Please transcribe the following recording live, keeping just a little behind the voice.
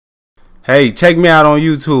Hey, check me out on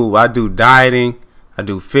YouTube. I do dieting, I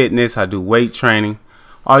do fitness, I do weight training.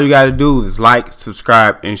 All you gotta do is like,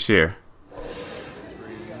 subscribe, and share.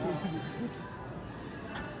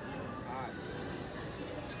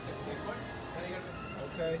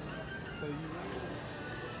 Okay, so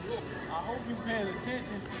I hope you're paying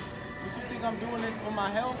attention. But you think I'm doing this for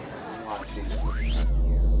my health? All you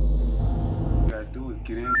gotta do is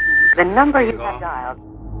get into it. The number you have dialed.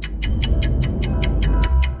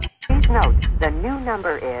 Please note, the new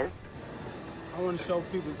number is. I want to show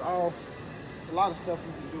people a lot of stuff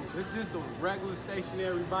you can do. It's just a regular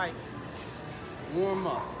stationary bike. Warm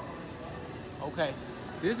up. Okay,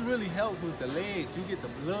 this really helps with the legs. You get the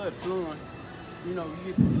blood flowing. You know,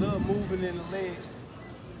 you get the blood moving in the legs.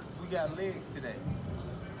 Because we got legs today.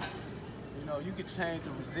 You know, you can change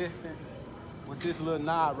the resistance with this little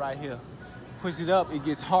knob right here. Push it up, it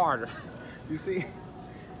gets harder. You see?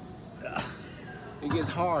 It gets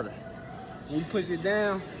harder. When you push it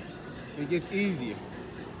down, it gets easier.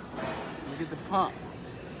 You get the pump.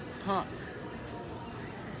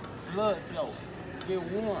 Blood flow. Get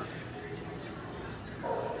warm.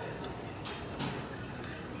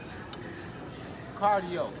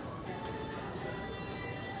 Cardio.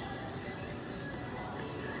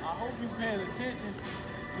 I hope you're paying attention.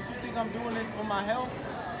 But you think I'm doing this for my health?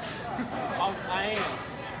 I am.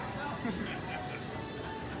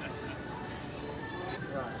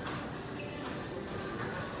 Right.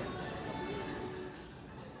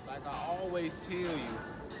 Like I always tell you,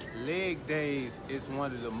 leg days is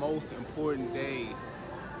one of the most important days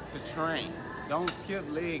to train. Don't skip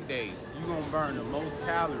leg days. You're gonna burn the most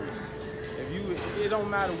calories. It don't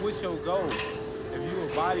matter what's your goal. If you're a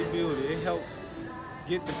bodybuilder, it helps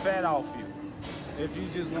get the fat off you. If you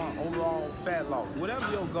just want overall fat loss,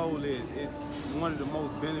 whatever your goal is, it's one of the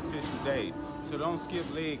most beneficial days. So don't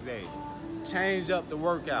skip leg day. Change up the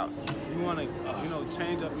workout. You want to,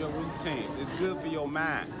 change up your routine. It's good for your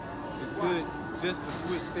mind. It's good just to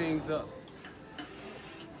switch things up.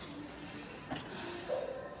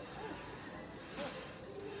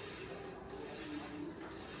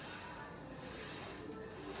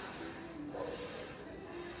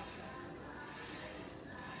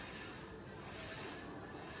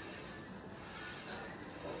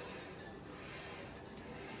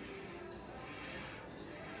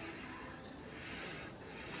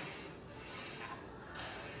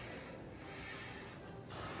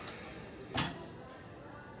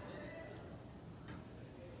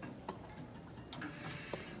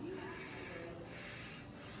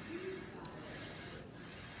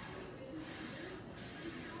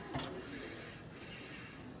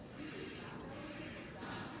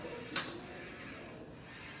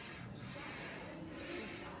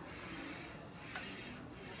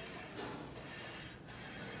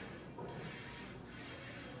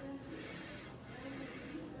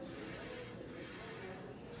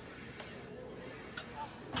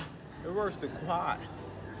 It works the quad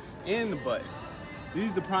and the butt.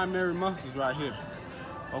 These are the primary muscles right here.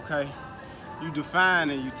 Okay? You define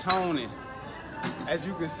and you tone it. As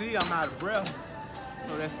you can see, I'm out of breath.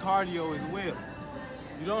 So that's cardio as well.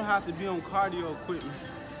 You don't have to be on cardio equipment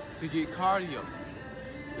to get cardio.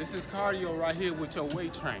 This is cardio right here with your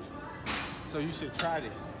weight training. So you should try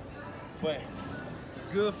this. But it's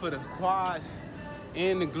good for the quads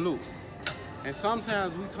and the glute. And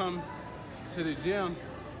sometimes we come to the gym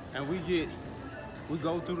and we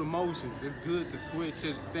go through the motions. It's good to switch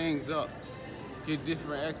things up, get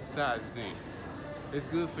different exercises in. It's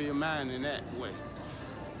good for your mind in that way.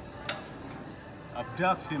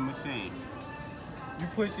 Abduction machine. You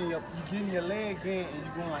getting your legs in and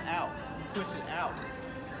you're going out. You push it out.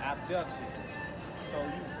 Abduction. So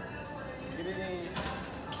you get it in,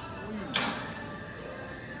 squeeze.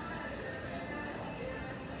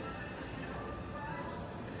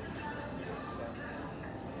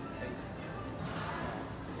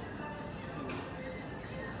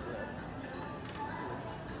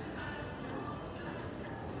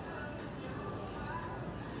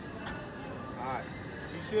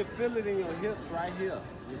 You should feel it in your hips right here,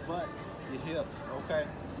 your butt, your hips, okay?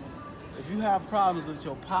 If you have problems with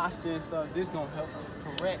your posture and stuff, this is gonna help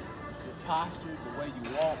correct your posture, the way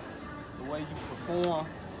you walk, the way you perform,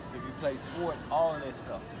 if you play sports, all of that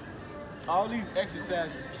stuff. All these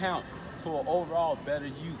exercises count to an overall better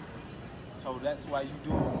you. So that's why you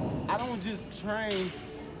do it. I don't just train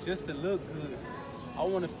just to look good. I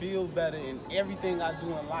wanna feel better in everything I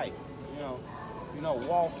do in life. You know,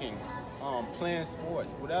 walking, playing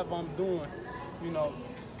sports, whatever I'm doing, you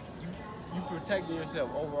protecting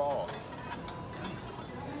yourself overall.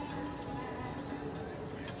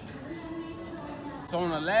 So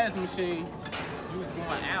on the last machine, you was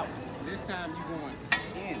going out. This time you're going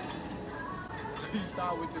in. So you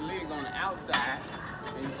start with your legs on the outside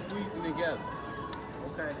and you squeeze them together.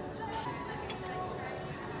 Okay?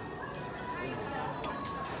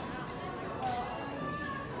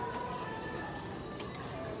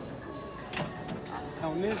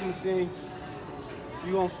 On this machine,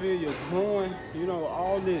 you're gonna feel your groin, you know,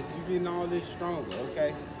 all this, you're getting all this stronger,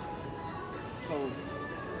 okay? So,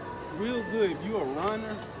 real good, if you're a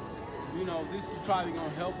runner, you know, this is probably gonna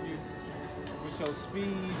help you with your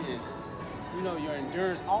speed and, you know, your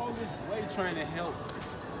endurance. All this weight training helps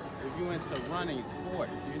if you're into running,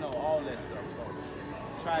 sports, you know, all that stuff.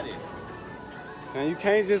 So, try this. Now, you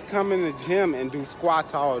can't just come in the gym and do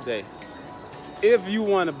squats all day. If you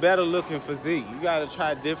want a better looking physique, you gotta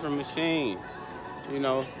try different machines. You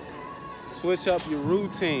know, switch up your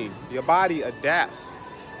routine. Your body adapts.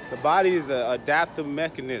 The body is an adaptive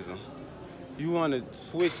mechanism. You want to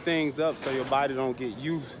switch things up so your body don't get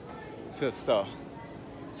used to stuff.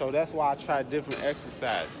 So that's why I try different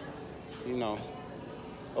exercises. You know,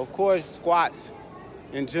 of course, squats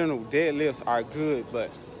in general, deadlifts are good, but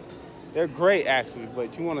they're great actually.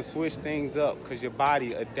 But you want to switch things up because your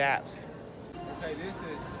body adapts. Okay, this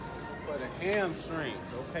is for the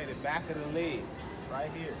hamstrings. Okay, the back of the leg. Right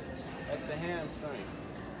here, that's the hamstring.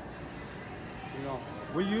 You know,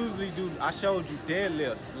 we usually do, I showed you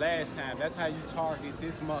deadlifts last time. That's how you target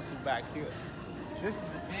this muscle back here. This is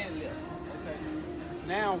the deadlift, okay?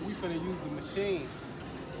 Now we finna use the machine,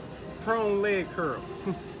 prone leg curl.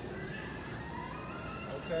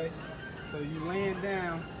 Okay, so you laying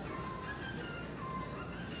down,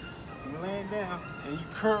 and you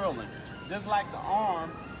curling. Just like the arm,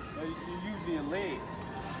 you're using your legs.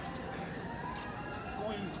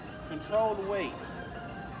 Squeeze, control the weight.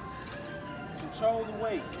 Control the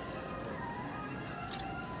weight.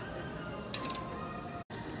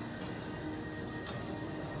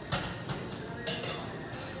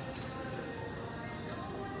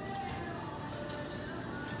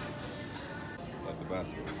 Like the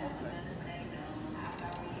bicycle.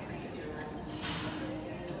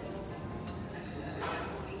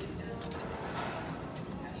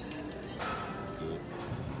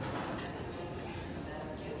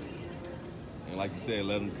 Like you said,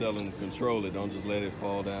 let them tell them control it. Don't just let it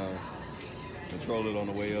fall down. Control it on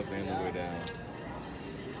the way up and the way down.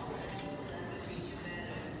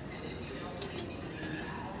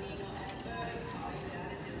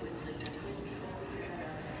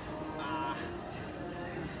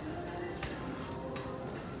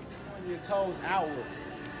 Point your toes outward.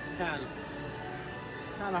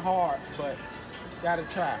 Kind of hard, but gotta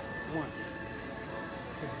try. 1,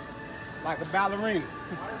 2. Like a ballerina.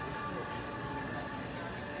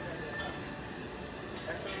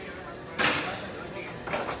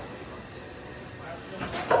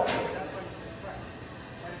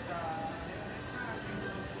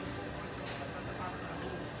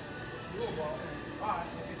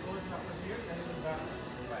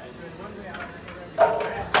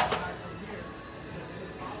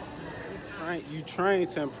 You train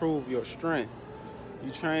to improve your strength.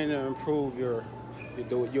 You train to improve your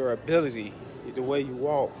ability, the way you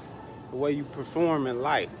walk, the way you perform in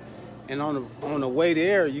life. And on the way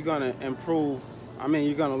there, you're gonna improve. I mean,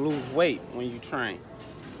 you're gonna lose weight when you train.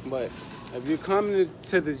 But if you're coming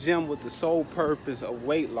to the gym with the sole purpose of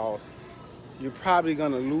weight loss, you're probably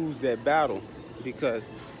gonna lose that battle because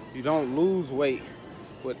you don't lose weight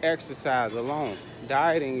with exercise alone.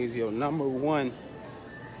 Dieting is your #1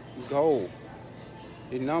 goal.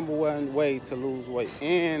 The #1 way to lose weight,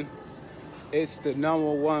 and it's the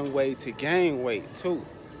 #1 way to gain weight too.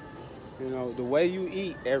 You know, the way you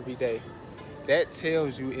eat every day, that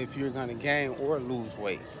tells you if you're gonna gain or lose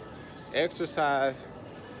weight. Exercise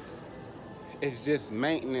is just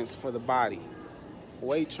maintenance for the body.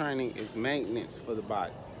 Weight training is maintenance for the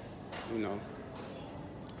body, you know.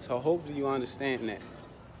 So hopefully you understand that.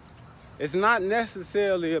 It's not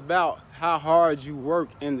necessarily about how hard you work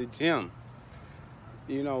in the gym.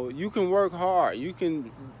 You know, you can work hard. You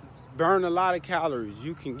can burn a lot of calories.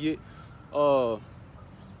 You can get,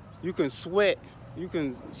 you can sweat. You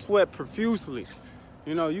can sweat profusely.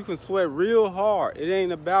 You know, you can sweat real hard. It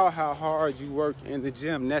ain't about how hard you work in the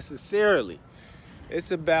gym necessarily.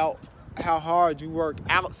 It's about how hard you work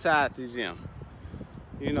outside the gym.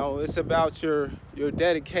 You know, it's about your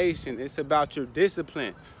dedication. It's about your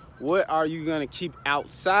discipline. What are you gonna keep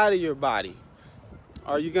outside of your body?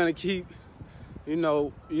 Are you gonna keep, you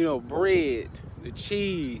know, bread, the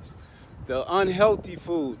cheese, the unhealthy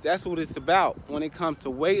foods? That's what it's about when it comes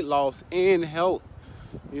to weight loss and health,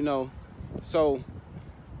 you know. So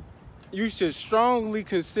you should strongly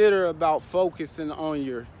consider about focusing on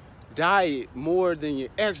your diet more than your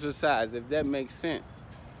exercise, if that makes sense.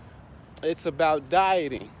 It's about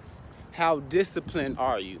dieting. How disciplined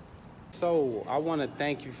are you? So I want to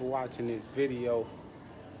thank you for watching this video.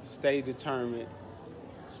 Stay determined,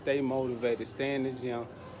 stay motivated, stay in the gym,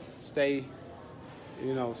 stay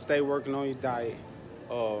working on your diet.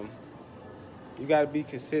 You got to be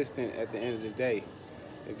consistent at the end of the day.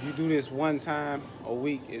 If you do this one time a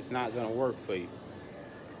week, it's not going to work for you.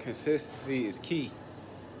 Consistency is key.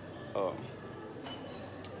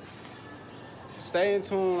 Stay in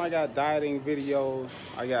tune. I got dieting videos.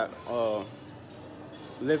 I got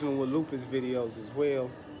living with lupus videos as well.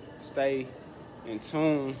 Stay in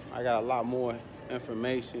tune. I got a lot more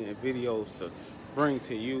information and videos to bring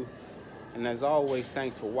to you. And as always,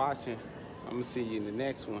 thanks for watching. I'm going to see you in the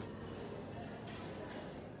next one.